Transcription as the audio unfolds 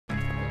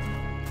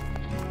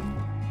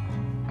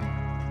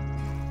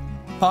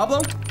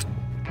Pablo?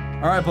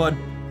 All right, bud.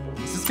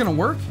 Is this gonna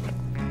work?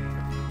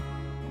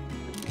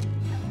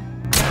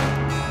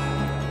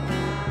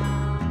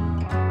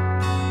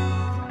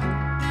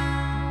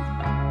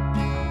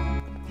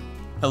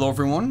 Hello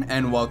everyone,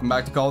 and welcome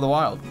back to Call of the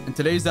Wild. In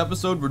today's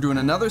episode, we're doing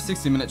another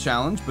 60-minute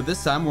challenge, but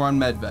this time we're on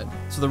Medved.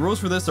 So the rules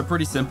for this are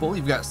pretty simple.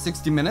 You've got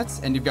 60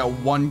 minutes, and you've got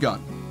one gun.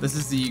 This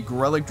is the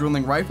Gorelick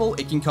Drilling Rifle.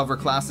 It can cover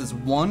classes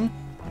 1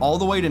 all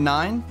the way to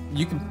 9.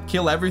 You can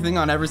kill everything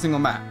on every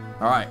single map.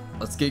 All right,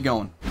 let's get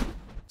going.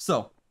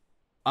 So,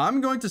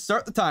 I'm going to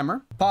start the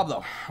timer.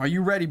 Pablo, are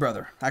you ready,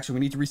 brother? Actually, we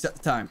need to reset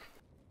the time.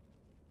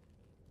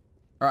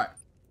 All right.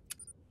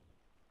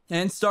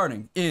 And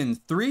starting in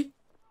 3,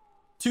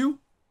 2,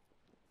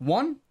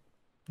 1,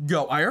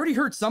 go. I already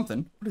heard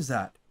something. What is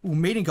that? Ooh,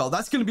 mating call.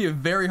 That's going to be a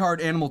very hard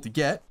animal to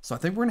get. So I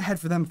think we're going to head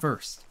for them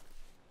first.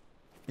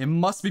 It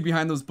must be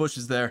behind those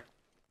bushes there.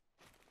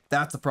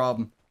 That's a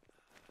problem.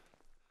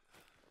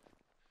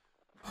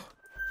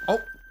 Oh,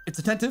 it's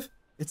attentive.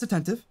 It's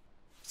attentive.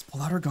 Let's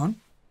pull out our gun.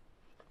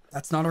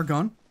 That's not our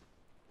gun.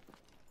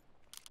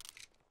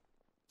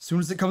 As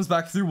soon as it comes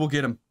back through, we'll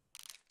get him.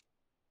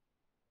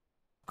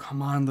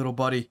 Come on, little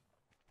buddy.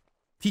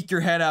 Peek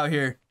your head out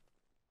here.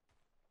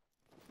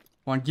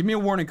 Come on, give me a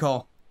warning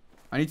call.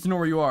 I need to know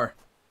where you are.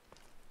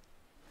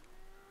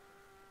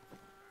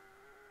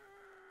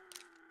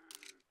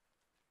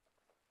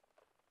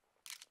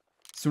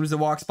 As soon as it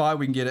walks by,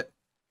 we can get it.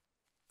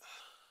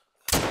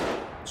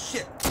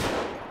 Shit.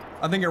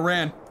 I think it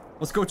ran.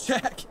 Let's go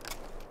check.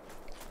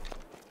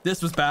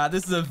 This was bad.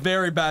 This is a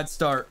very bad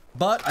start.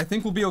 But I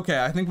think we'll be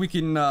okay. I think we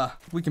can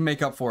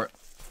make up for it.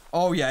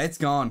 Oh yeah, it's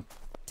gone.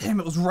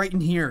 Damn, it was right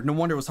in here. No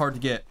wonder it was hard to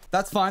get.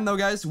 That's fine though,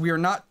 guys. We are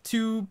not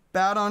too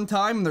bad on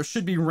time. There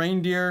should be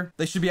reindeer.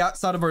 They should be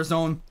outside of our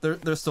zone.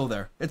 They're still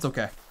there. It's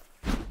okay.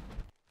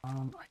 I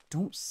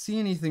don't see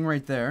anything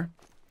right there.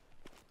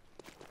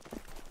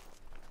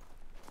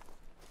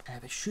 Yeah,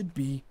 they should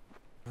be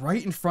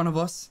right in front of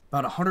us,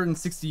 about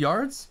 160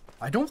 yards.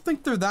 I don't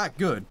think they're that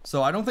good,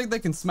 so I don't think they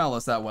can smell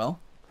us that well.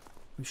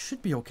 We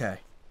should be okay.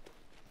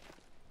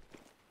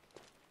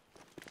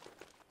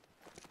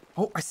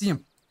 Oh, I see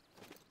him.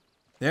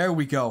 There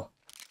we go.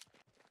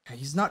 Okay,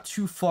 he's not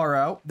too far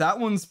out. That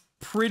one's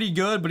pretty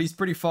good, but he's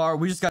pretty far.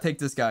 We just gotta take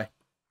this guy.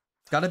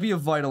 It's gotta be a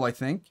vital, I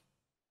think.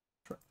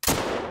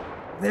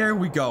 There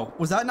we go.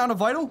 Was that not a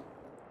vital?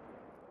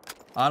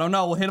 I don't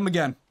know. We'll hit him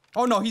again.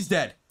 Oh no, he's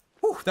dead.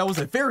 Whew, that was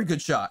a very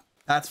good shot.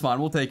 That's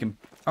fine. We'll take him.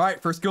 All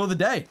right, first kill of the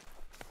day.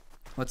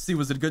 Let's see.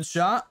 Was it a good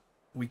shot?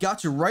 We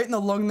got you right in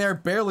the lung there.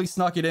 Barely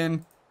snuck it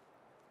in.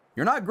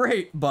 You're not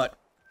great, but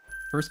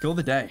first kill of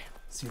the day.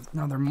 See,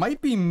 now there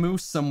might be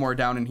moose somewhere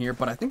down in here,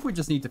 but I think we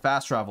just need to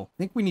fast travel. I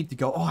think we need to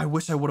go. Oh, I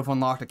wish I would have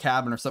unlocked a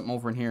cabin or something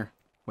over in here.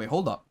 Wait,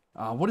 hold up.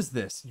 What is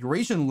this?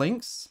 Eurasian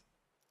lynx?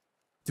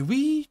 Do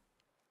we?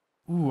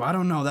 Ooh, I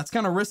don't know. That's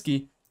kind of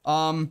risky.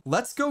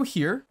 Let's go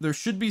here. There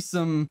should be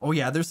some. Oh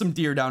yeah, there's some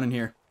deer down in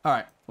here. All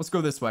right, let's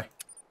go this way.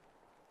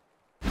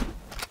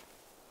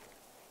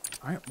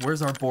 All right,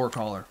 where's our boar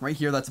collar? Right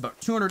here. That's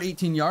about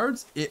 218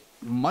 yards. It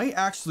might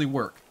actually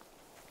work.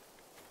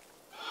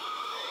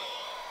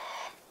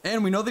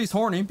 And we know that he's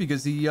horny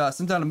because he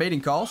sent out a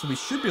mating call, so we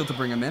should be able to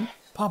bring him in.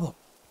 Pablo,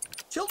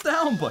 chill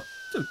down, but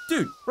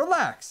dude,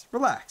 relax,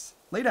 relax,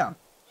 lay down.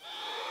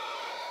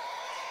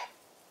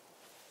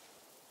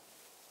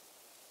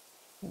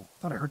 Oh,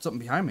 thought I heard something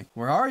behind me.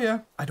 Where are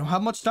you? I don't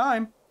have much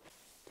time.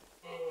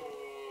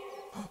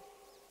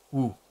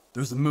 Ooh,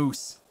 there's a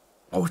moose.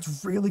 Oh,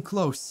 it's really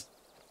close.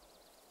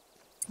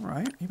 All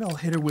right, maybe I'll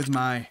hit her with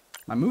my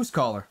moose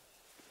collar.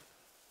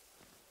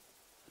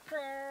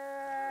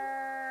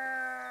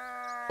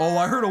 Oh,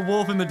 I heard a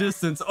wolf in the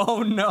distance.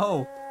 Oh,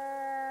 no.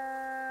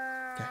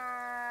 Okay.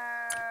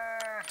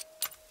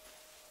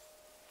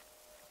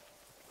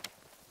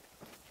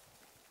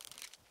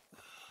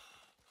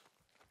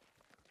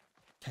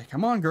 Okay,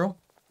 come on, girl.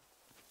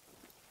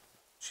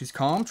 She's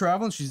calm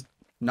traveling. She's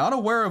not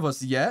aware of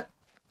us yet.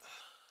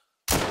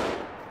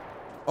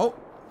 Oh,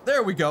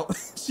 there we go.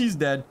 She's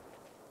dead.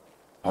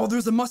 Oh,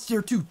 there's a musk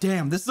deer too.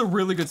 Damn, this is a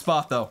really good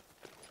spot, though.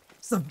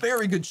 It's a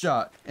very good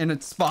shot and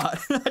it's spot.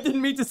 I didn't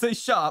mean to say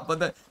shot,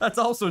 but that's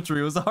also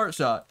true. It was a heart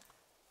shot.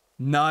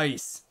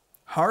 Nice.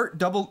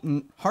 Heart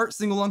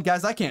single lung.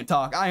 Guys, I can't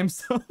talk. I am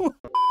so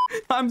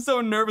I'm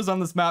so nervous on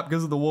this map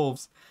because of the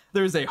wolves.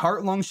 There's a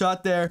heart lung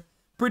shot there.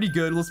 Pretty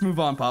good. Let's move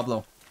on,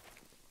 Pablo.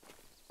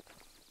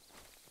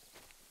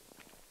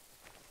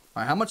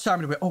 All right, how much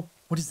time do we? Oh,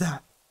 what is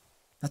that?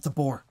 That's a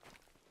boar.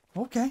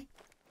 Okay.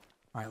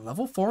 All right,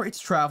 level 4. It's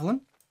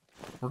traveling.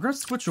 We're gonna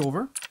switch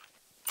over.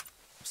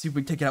 See if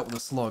we can take it out with a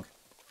slug.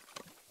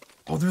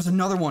 Oh, there's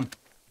another one.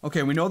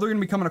 Okay, we know they're gonna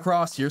be coming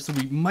across here, so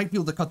we might be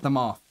able to cut them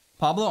off.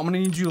 Pablo, I'm gonna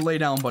need you to lay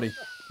down, buddy.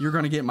 You're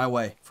gonna get in my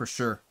way, for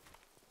sure.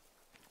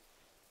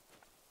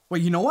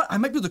 Wait, you know what? I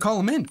might be able to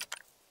call him in.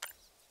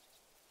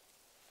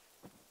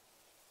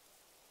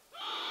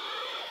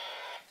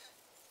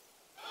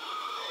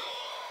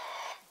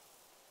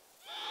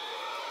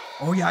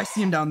 Oh yeah, I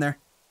see him down there.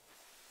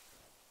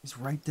 He's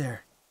right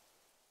there.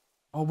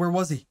 Oh, where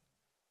was he?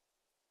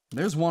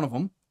 There's one of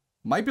them.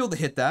 Might be able to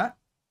hit that.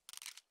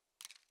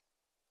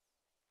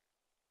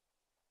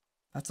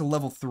 That's a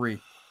level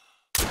 3.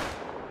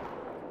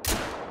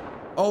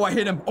 Oh, I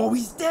hit him. Oh,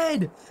 he's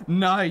dead.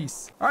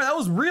 Nice. All right, that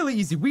was really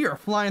easy. We are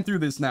flying through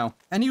this now.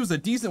 And he was a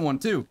decent one,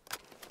 too.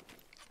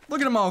 Look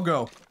at him all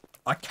go.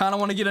 I kind of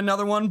want to get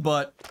another one,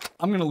 but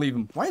I'm going to leave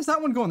him. Why is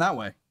that one going that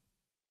way?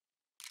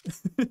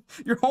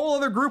 Your whole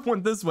other group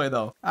went this way,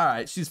 though. All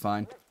right, she's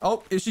fine.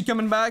 Oh, is she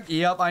coming back?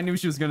 Yep, I knew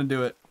she was going to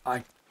do it.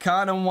 I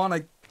kind of want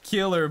to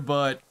kill her,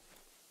 but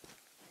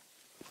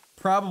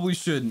probably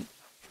shouldn't.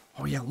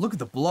 Oh, yeah, look at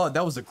the blood.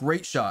 That was a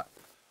great shot.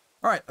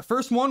 All right, the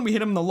first one, we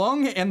hit him in the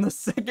lung, and the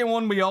second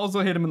one, we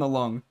also hit him in the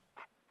lung.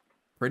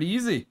 Pretty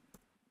easy.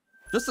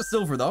 Just a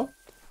silver, though.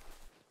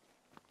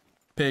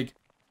 Pig.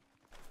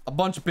 A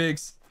bunch of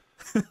pigs.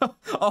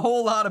 A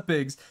whole lot of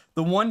pigs.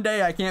 The one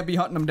day I can't be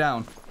hunting them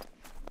down.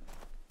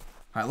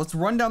 All right, let's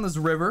run down this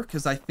river,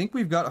 because I think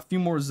we've got a few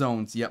more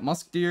zones. Yep,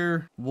 musk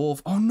deer,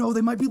 wolf. Oh, no,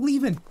 they might be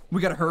leaving.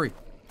 We got to hurry.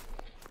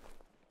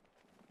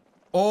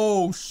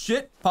 Oh,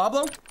 shit.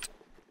 Pablo?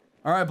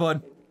 All right,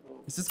 bud.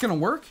 Is this going to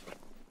work?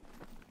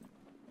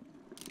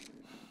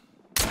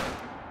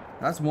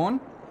 That's one.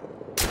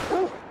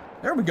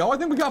 There we go. I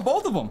think we got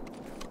both of them.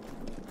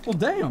 Well,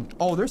 damn.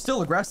 Oh, they're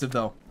still aggressive,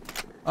 though.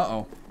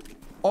 Uh-oh.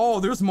 Oh,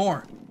 there's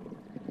more.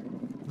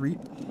 3.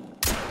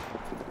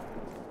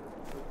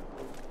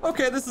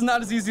 Okay, this is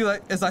not as easy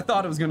as I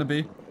thought it was going to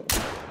be.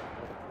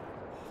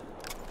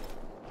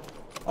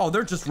 Oh,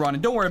 they're just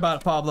running. Don't worry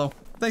about it, Pablo.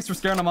 Thanks for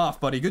scaring them off,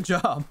 buddy. Good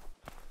job.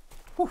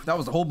 Whew, that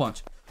was a whole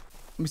bunch.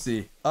 Let me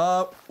see.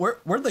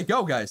 Where'd they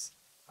go, guys?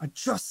 I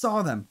just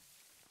saw them.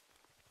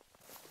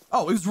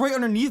 Oh, it was right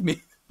underneath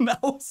me.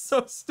 That was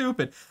so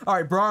stupid. All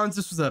right, bronze.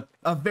 This was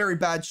a very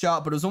bad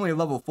shot, but it was only a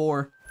level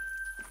 4.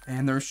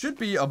 And there should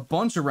be a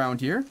bunch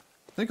around here.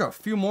 I think a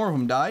few more of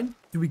them died.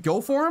 Do we go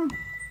for him?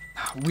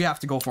 We have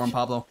to go for him,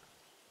 Pablo.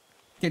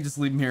 Can't just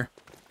leave him here.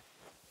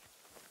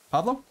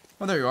 Pablo?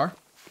 Oh, there you are.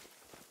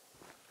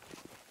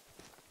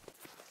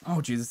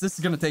 Oh, Jesus. This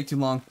is going to take too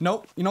long.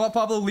 Nope. You know what,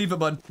 Pablo? Leave it,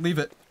 bud. Leave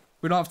it.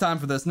 We don't have time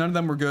for this. None of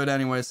them were good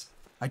anyways.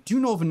 I do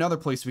know of another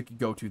place we could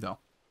go to, though.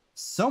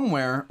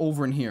 Somewhere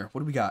over in here.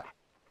 What do we got?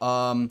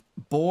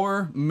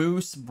 Boar,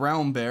 moose,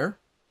 brown bear.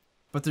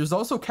 But there's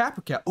also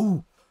capricat.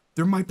 Ooh,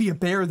 there might be a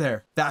bear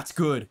there. That's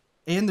good.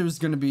 And there's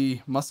going to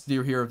be musk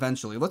deer here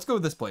eventually. Let's go to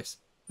this place.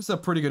 This is a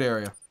pretty good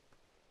area.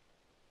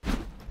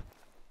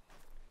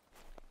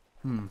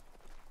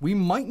 We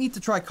might need to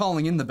try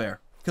calling in the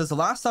bear. Because the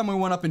last time we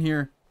went up in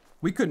here,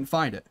 we couldn't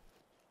find it.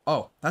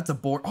 Oh, that's a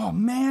boar. Oh,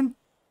 man.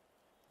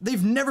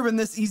 They've never been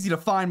this easy to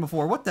find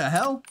before. What the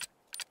hell?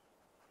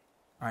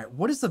 All right,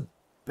 what is a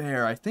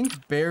bear? I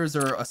think bears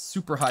are a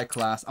super high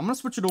class. I'm going to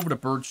switch it over to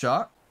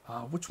birdshot.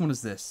 Which one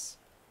is this?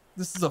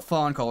 This is a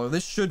fawn caller.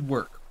 This should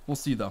work. We'll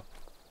see, though.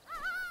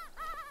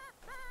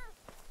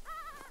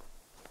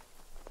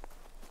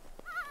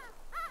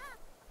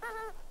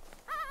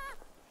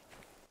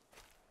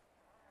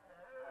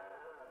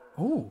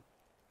 Oh,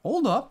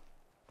 hold up.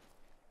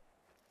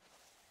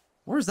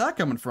 Where's that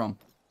coming from?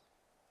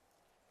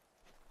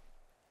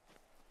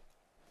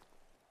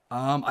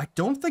 I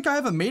don't think I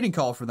have a mating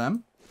call for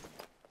them.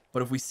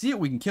 But if we see it,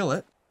 we can kill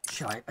it.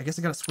 Shit, I guess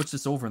I gotta switch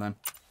this over then.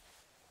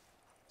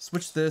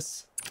 Switch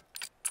this.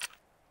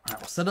 Alright,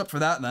 we'll set up for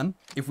that then.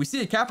 If we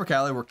see a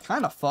capercaillie, we're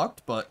kind of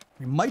fucked, but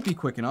we might be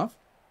quick enough.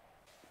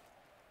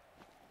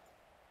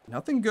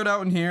 Nothing good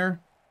out in here.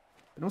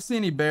 I don't see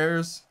any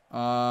bears.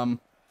 I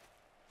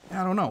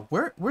don't know.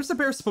 Where's the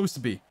bear supposed to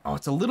be? Oh,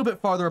 it's a little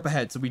bit farther up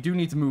ahead, so we do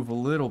need to move a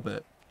little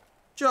bit.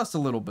 Just a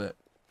little bit.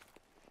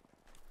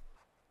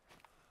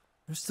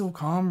 They're still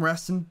calm,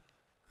 resting.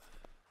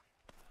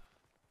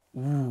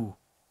 Ooh.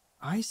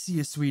 I see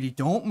you, sweetie.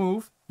 Don't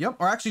move. Yep,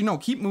 or actually, no,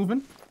 keep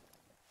moving.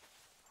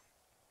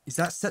 Is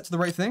that set to the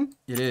right thing?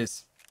 It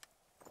is.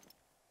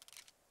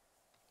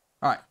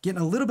 Alright,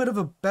 getting a little bit of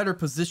a better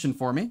position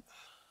for me.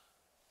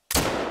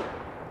 I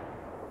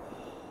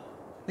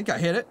think I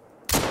hit it.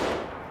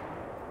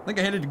 I think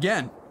I hit it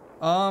again.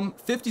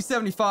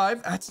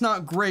 50-75. That's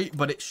not great,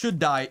 but it should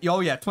die.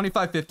 Oh, yeah,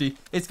 25-50.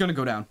 It's gonna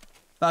go down.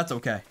 That's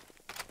okay.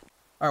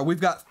 Alright,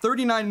 we've got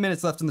 39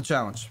 minutes left in the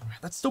challenge.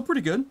 That's still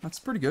pretty good. That's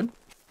pretty good.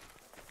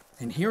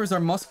 And here is our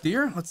musk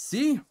deer. Let's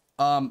see.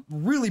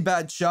 Really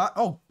bad shot.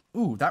 Oh,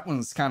 ooh, that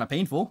one's kind of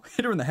painful.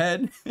 Hit her in the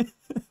head.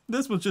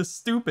 This was just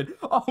stupid.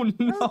 Oh,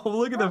 no.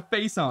 Look at the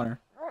face on her.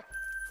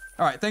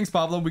 Alright, thanks,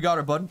 Pablo. We got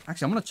her, bud.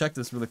 Actually, I'm going to check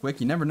this really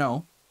quick. You never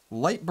know.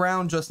 Light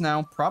brown just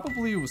now.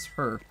 Probably was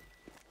her.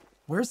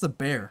 Where's the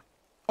bear?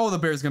 Oh, the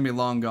bear's going to be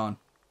long gone.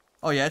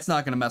 Oh, yeah, it's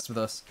not going to mess with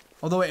us.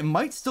 Although it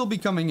might still be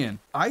coming in.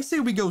 I say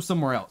we go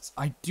somewhere else.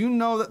 I do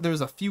know that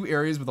there's a few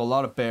areas with a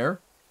lot of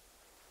bear.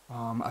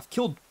 I've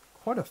killed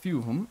quite a few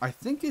of them. I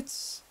think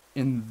it's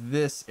in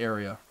this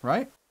area,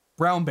 right?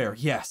 Brown bear,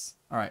 yes.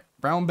 All right,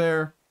 brown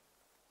bear.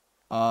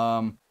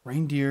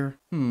 Reindeer.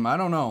 I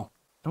don't know.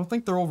 Don't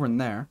think they're over in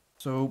there.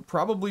 So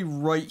probably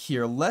right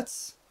here.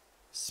 Let's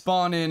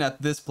spawn in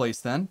at this place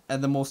then.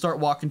 And then we'll start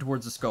walking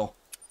towards the skull.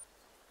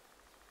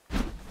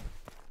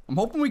 I'm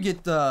hoping we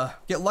get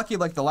lucky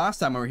like the last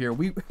time we were here.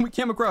 We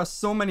came across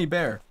so many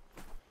bear.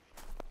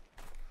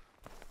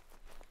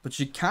 But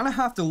you kind of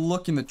have to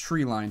look in the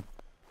tree line.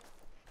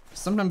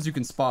 Sometimes you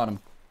can spot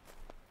them.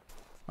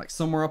 Like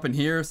somewhere up in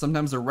here.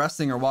 Sometimes they're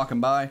resting or walking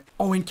by.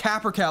 Oh, in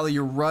Capercaillie,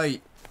 you're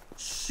right.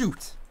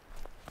 Shoot.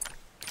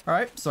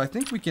 Alright, so I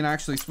think we can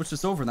actually switch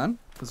this over then.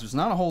 Because there's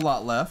not a whole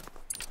lot left.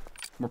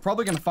 We're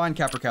probably going to find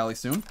Capercaillie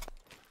soon.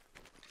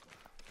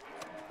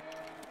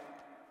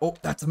 Oh,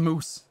 that's a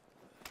moose.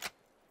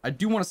 I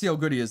do want to see how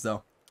good he is,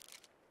 though.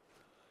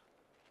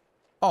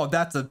 Oh,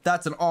 that's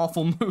an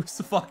awful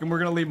moose. Fuck him, we're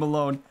gonna leave him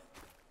alone.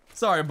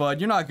 Sorry, bud,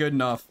 you're not good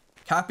enough.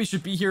 Cappy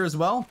should be here as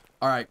well.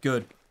 All right,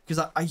 good.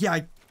 Because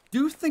I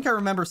do think I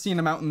remember seeing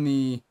him out in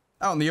the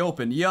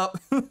open. Yup,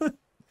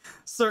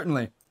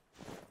 certainly.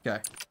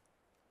 Okay,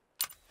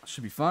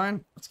 should be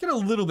fine. Let's get a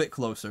little bit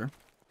closer.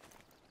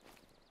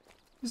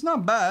 He's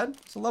not bad.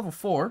 It's a level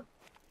 4.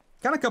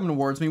 Kind of coming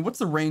towards me. What's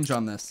the range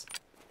on this?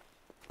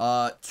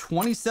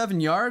 27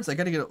 yards. I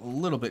gotta get a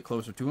little bit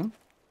closer to him.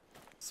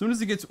 As soon as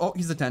he gets... Oh,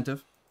 he's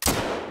attentive.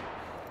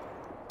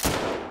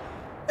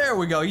 There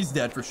we go. He's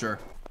dead for sure.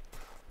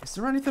 Is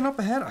there anything up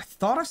ahead? I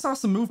thought I saw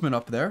some movement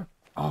up there.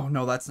 Oh,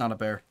 no, that's not a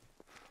bear.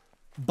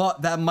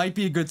 But that might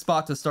be a good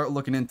spot to start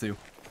looking into.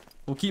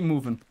 We'll keep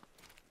moving.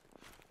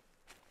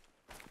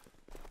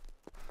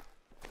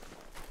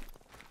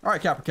 All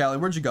right, Capercaillie,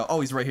 where'd you go?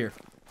 Oh, he's right here.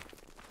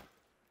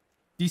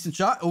 Decent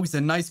shot. Oh, he's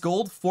a nice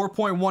gold.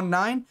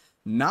 4.19.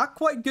 Not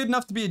quite good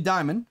enough to be a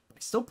diamond, but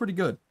he's still pretty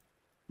good.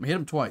 We hit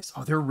him twice.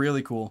 Oh, they're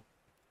really cool.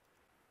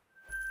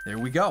 There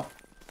we go.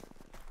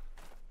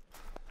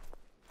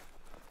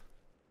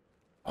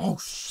 Oh,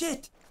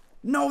 shit.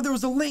 No, there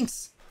was a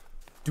lynx.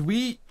 Do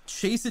we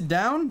chase it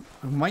down?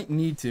 We might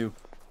need to,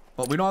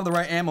 but we don't have the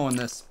right ammo in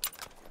this.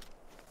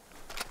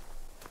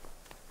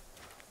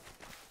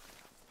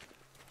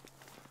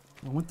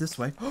 I went this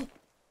way.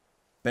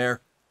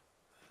 Bear.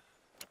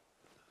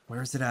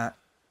 Where is it at?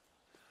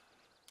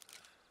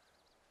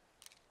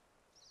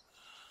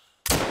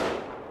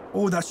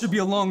 Oh, that should be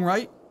a long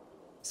right.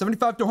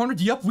 75 to 100.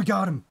 Yep, we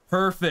got him.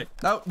 Perfect.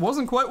 That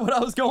wasn't quite what I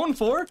was going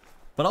for,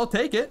 but I'll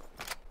take it.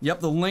 Yep,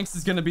 the lynx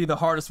is going to be the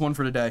hardest one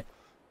for today.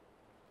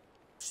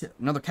 Shit,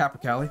 another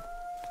Capercaillie.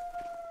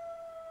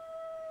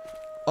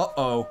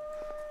 Uh-oh.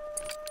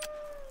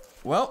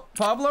 Well,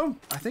 Pablo,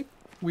 I think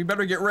we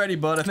better get ready,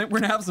 bud. I think we're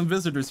going to have some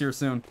visitors here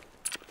soon.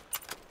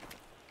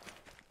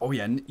 Oh,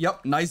 yeah.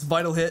 Yep, nice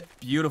vital hit.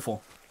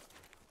 Beautiful.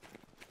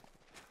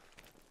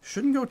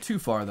 Shouldn't go too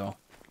far, though.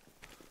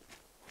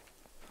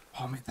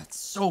 Oh, man, that's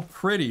so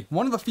pretty.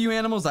 One of the few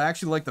animals I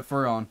actually like the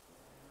fur on.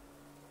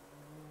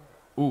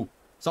 Ooh,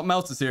 something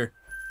else is here.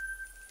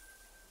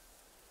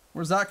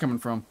 Where's that coming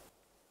from?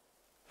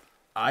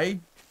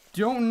 I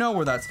don't know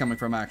where that's coming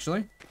from,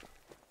 actually.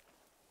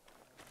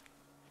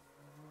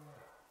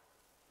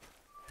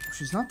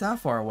 She's not that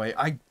far away.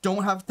 I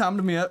don't have time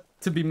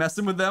to be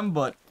messing with them,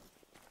 but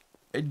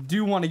I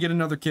do want to get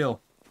another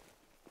kill.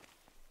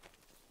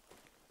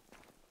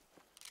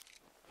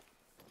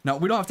 No,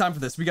 we don't have time for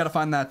this. We got to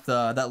find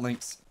that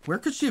lynx. Where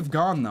could she have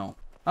gone, though?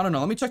 I don't know.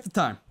 Let me check the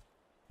time.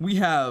 We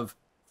have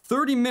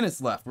 30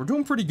 minutes left. We're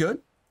doing pretty good.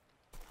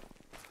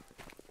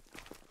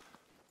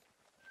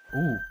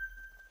 Ooh,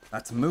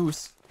 that's a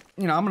moose.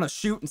 You know, I'm going to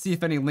shoot and see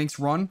if any lynx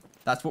run.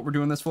 That's what we're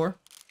doing this for.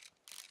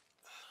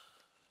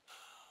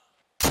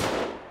 All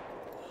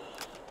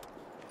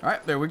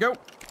right, there we go.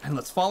 And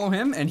let's follow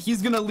him, and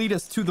he's going to lead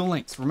us to the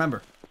lynx.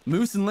 Remember,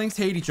 moose and lynx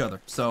hate each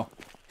other, so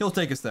he'll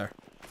take us there.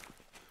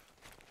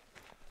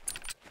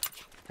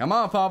 Come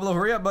on, Pablo,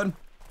 hurry up, bud.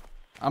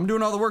 I'm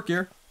doing all the work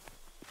here.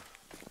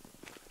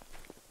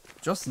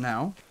 Just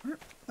now? Where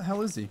the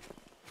hell is he?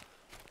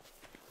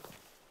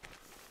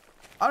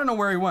 I don't know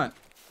where he went.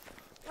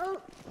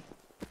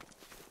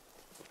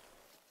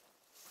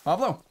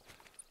 Pablo?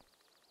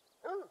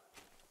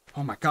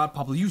 Oh my god,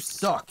 Pablo, you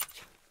suck.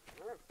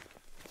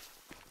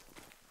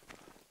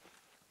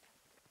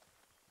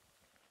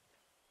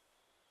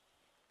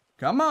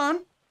 Come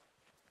on.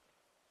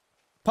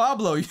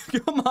 Pablo,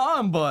 come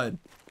on, bud.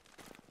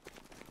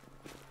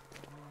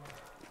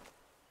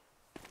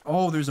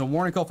 Oh, there's a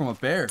warning call from a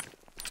bear.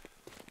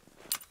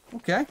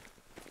 Okay.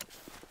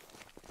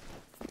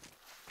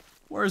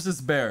 Where is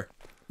this bear?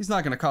 He's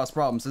not going to cause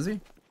problems, is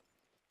he?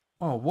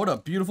 Oh, what a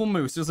beautiful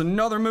moose. There's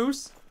another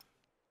moose.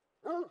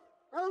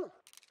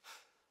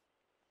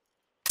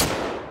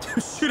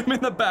 Shoot him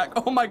in the back.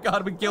 Oh my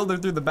god, we killed her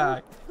through the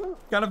back.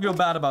 Kind of feel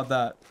bad about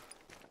that.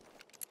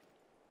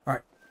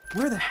 Alright,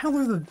 where the hell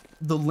are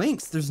the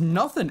lynx? There's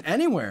nothing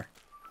anywhere.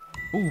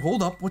 Oh,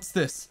 hold up. What's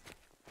this?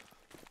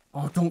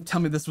 Oh, don't tell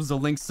me this was a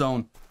lynx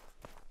zone.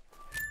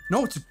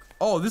 No, it's...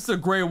 Oh, this is a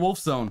gray wolf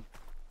zone.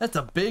 That's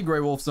a big gray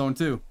wolf zone,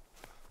 too.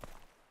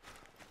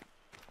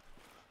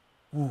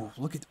 Ooh,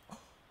 look at...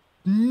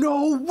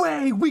 No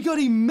way! We got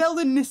a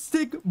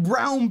melanistic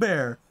brown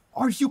bear.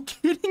 Are you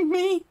kidding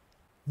me?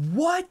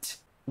 What?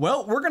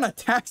 Well, we're gonna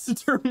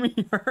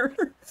taxidermy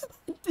her.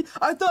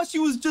 I thought she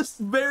was just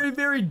very,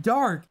 very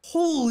dark.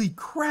 Holy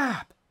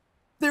crap.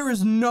 There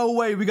is no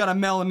way we got a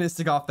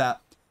melanistic off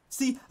that.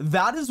 See,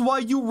 that is why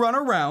you run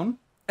around,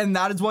 and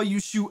that is why you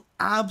shoot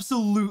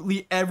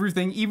absolutely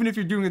everything, even if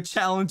you're doing a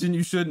challenge and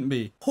you shouldn't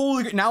be.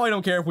 Holy, now I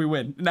don't care if we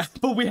win,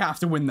 but we have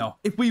to win though.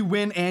 If we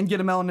win and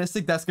get a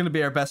melanistic, that's gonna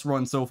be our best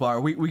run so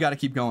far. We gotta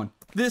keep going.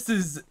 This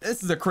is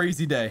a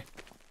crazy day.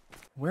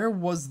 Where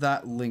was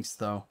that lynx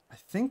though? I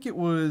think it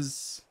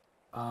was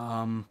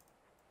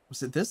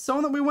it this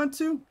zone that we went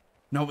to?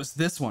 No, it was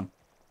this one.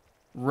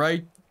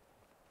 Right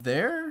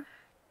there?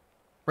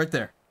 Right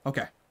there.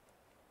 Okay.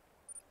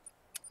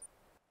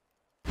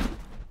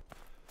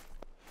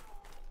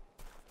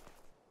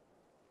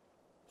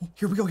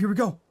 Here we go, here we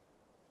go.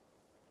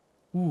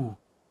 Ooh.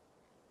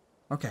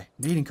 Okay,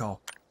 mating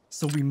call.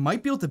 So we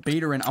might be able to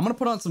bait her in. I'm gonna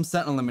put on some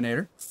scent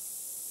eliminator.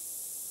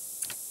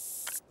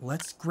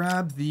 Let's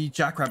grab the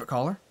jackrabbit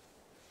collar.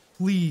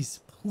 Please,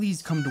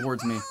 please come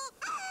towards me.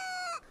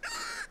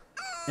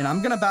 And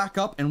I'm gonna back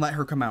up and let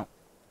her come out.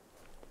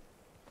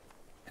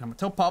 And I'm gonna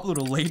tell Pablo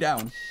to lay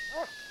down.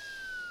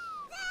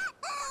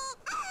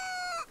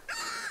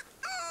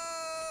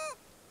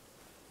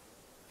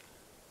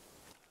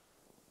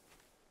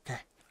 Okay.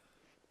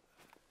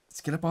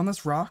 Let's get up on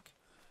this rock.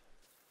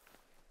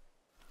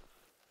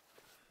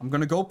 I'm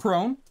gonna go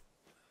prone.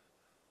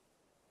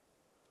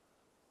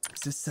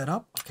 Is this set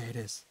up? Okay, it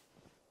is.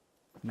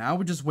 Now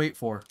we just wait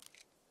for her.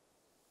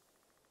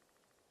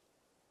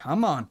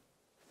 Come on.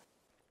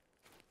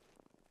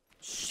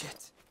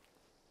 Shit.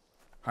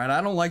 All right,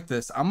 I don't like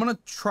this. I'm gonna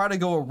try to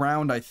go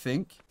around, I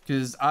think,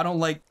 because I don't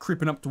like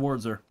creeping up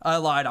towards her. I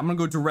lied. I'm gonna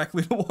go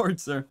directly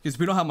towards her because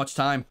we don't have much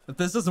time. If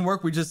this doesn't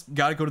work, we just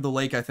gotta go to the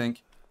lake, I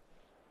think.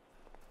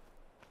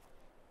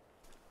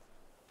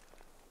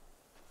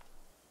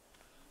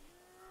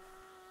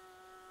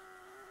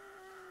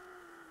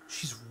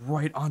 She's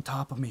right on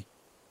top of me.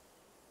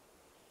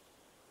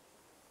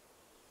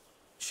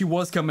 She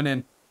was coming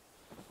in.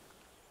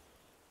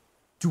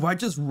 Do I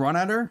just run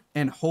at her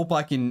and hope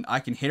I can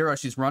hit her as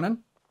she's running?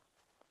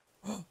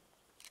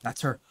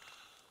 That's her.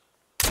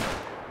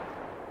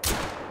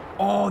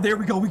 Oh, there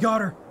we go. We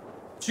got her.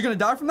 She gonna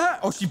die from that?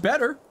 Oh, she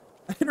better.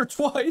 I hit her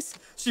twice.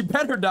 She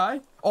better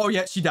die. Oh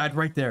yeah, she died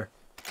right there.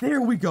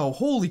 There we go.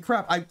 Holy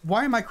crap.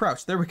 Why am I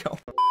crouched? There we go.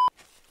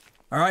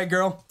 All right,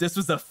 girl. This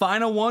was the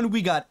final one.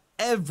 We got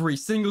every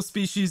single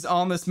species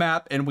on this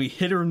map, and we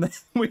hit her in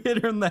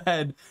the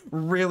head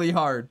really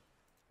hard.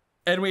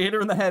 And we hit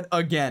her in the head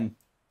again.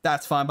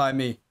 That's fine by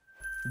me.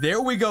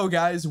 There we go,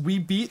 guys. We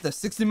beat the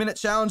 60-minute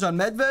challenge on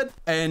Medved,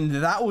 and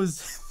that was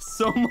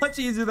so much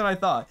easier than I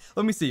thought.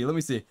 Let me see.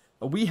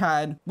 We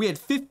had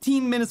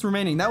 15 minutes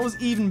remaining. That was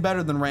even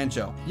better than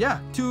Rancho. Yeah,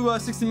 2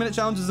 60-minute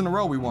challenges in a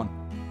row we won.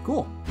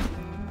 Cool.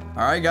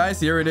 All right, guys,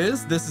 here it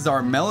is. This is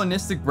our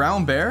melanistic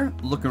brown bear,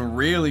 looking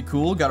really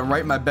cool. Got it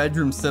right in my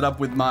bedroom, set up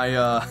with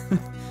my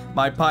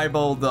my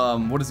piebald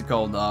what is it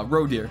called,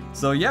 roe deer.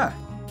 So yeah,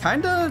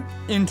 kind of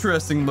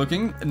interesting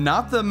looking.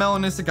 Not the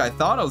melanistic I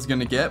thought I was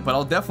gonna get, but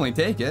I'll definitely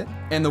take it.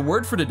 And the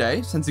word for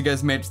today, since you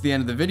guys made it to the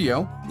end of the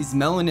video, is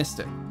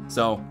melanistic.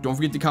 So don't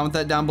forget to comment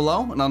that down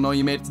below, and I'll know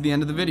you made it to the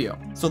end of the video.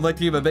 So I'd like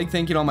to give a big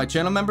thank you to all my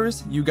channel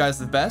members. You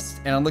guys are the best.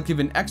 And I'd like to give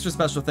an extra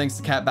special thanks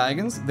to Cat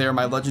Baggins. They are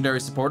my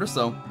legendary supporters,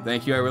 so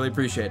thank you. I really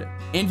appreciate it.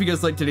 And if you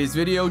guys liked today's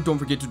video, don't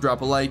forget to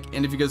drop a like.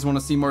 And if you guys want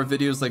to see more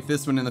videos like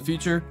this one in the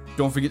future,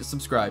 don't forget to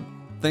subscribe.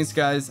 Thanks,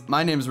 guys.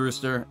 My name is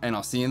Rooster, and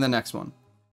I'll see you in the next one.